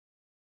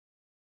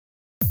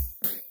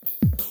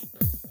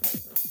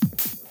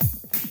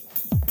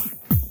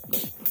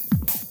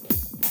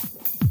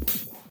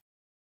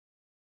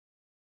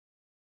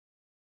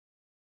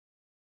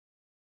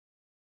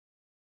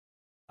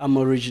I'm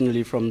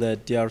originally from the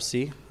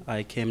DRC.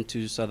 I came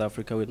to South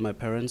Africa with my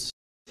parents.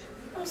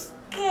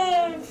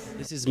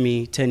 This is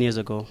me 10 years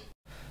ago.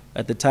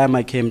 At the time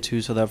I came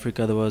to South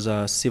Africa, there was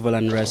a civil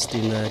unrest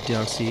in the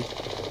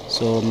DRC.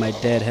 So my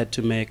dad had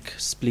to make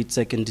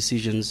split-second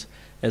decisions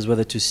as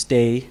whether to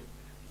stay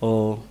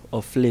or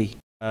flee.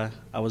 I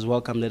was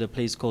welcomed at a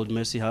place called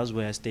Mercy House,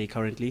 where I stay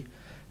currently,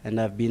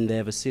 and I've been there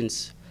ever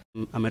since.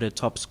 I'm at a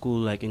top school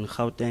like in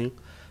Gauteng,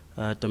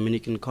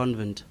 Dominican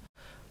Convent.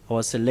 I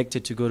was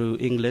selected to go to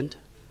England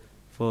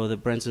for the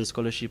Branson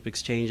Scholarship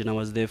Exchange, and I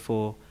was there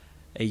for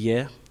a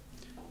year.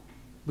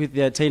 With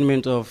the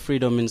attainment of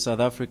freedom in South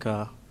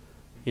Africa,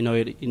 you know,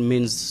 it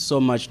means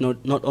so much, not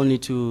only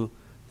to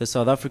the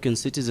South African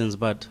citizens,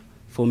 but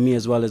for me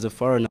as well as a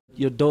foreigner.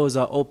 Your doors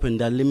are open,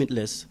 they're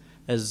limitless.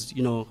 As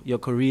you know, your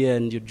career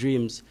and your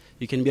dreams,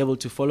 you can be able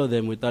to follow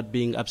them without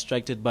being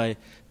abstracted by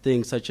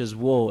things such as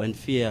war and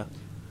fear.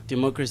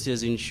 Democracy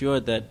has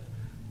ensured that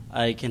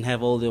I can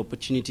have all the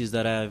opportunities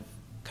that I've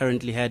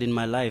currently had in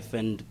my life,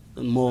 and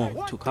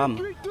more to come,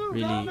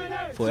 really,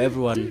 for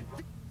everyone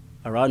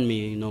around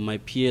me, you know, my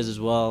peers as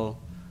well,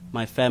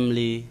 my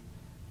family,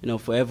 you know,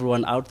 for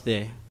everyone out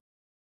there.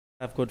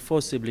 I've got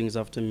 4 siblings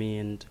after me,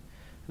 and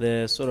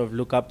they sort of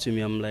look up to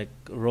me. I'm like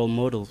a role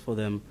model for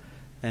them.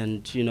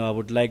 And, you know, I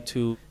would like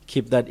to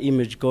keep that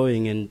image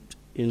going, and,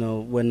 you know,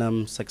 when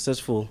I'm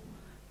successful,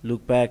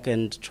 look back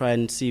and try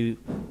and see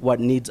what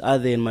needs are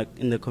there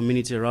in the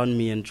community around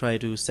me and try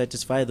to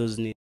satisfy those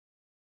needs.